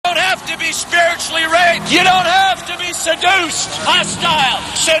be spiritually raped. You don't have to be seduced. Hostile,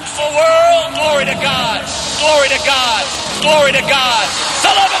 sinful world. Glory to God. Glory to God. Glory to God.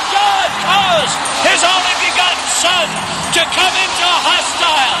 The love of God caused his only begotten Son to come into a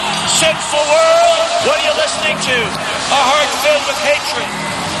hostile, sinful world. What are you listening to? A heart filled with hatred.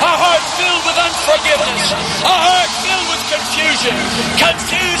 A heart filled with unforgiveness. A heart filled with confusion.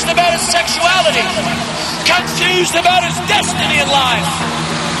 Confused about his sexuality. Confused about his destiny in life.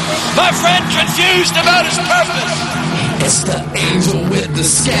 My friend, confused about his purpose. It's the angel with the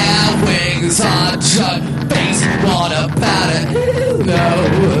scab wings on drug base. What about it? No.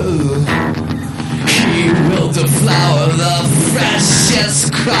 He will deflower the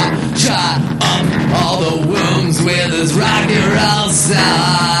freshest crop. Dry up all the wounds with his rocky roll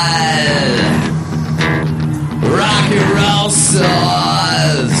side. Rocky roll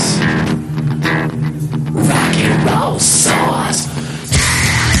saws. Rocky roll saws.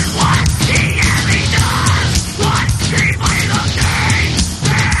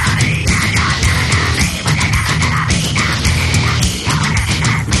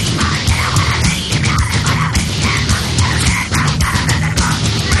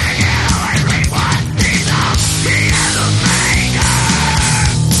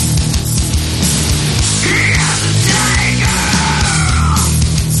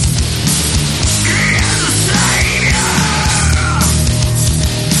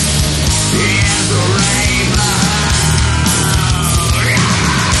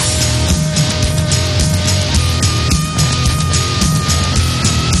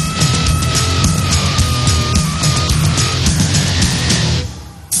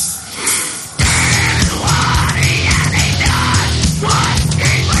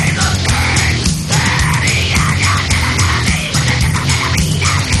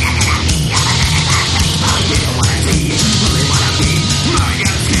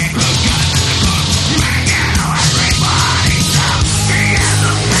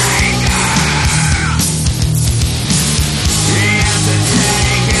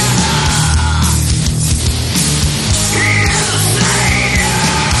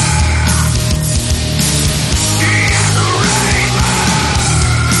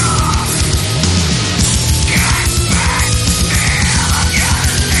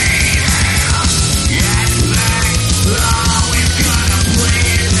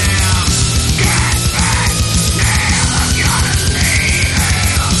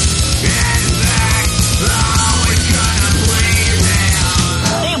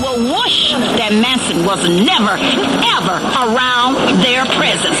 Manson was never, ever around their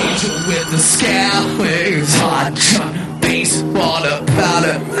presence. With the scab wings, hot truck, baseball about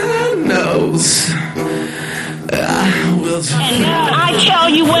it, my nose. And I tell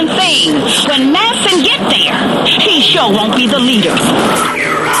you one thing, when Manson get there, he sure won't be the leader.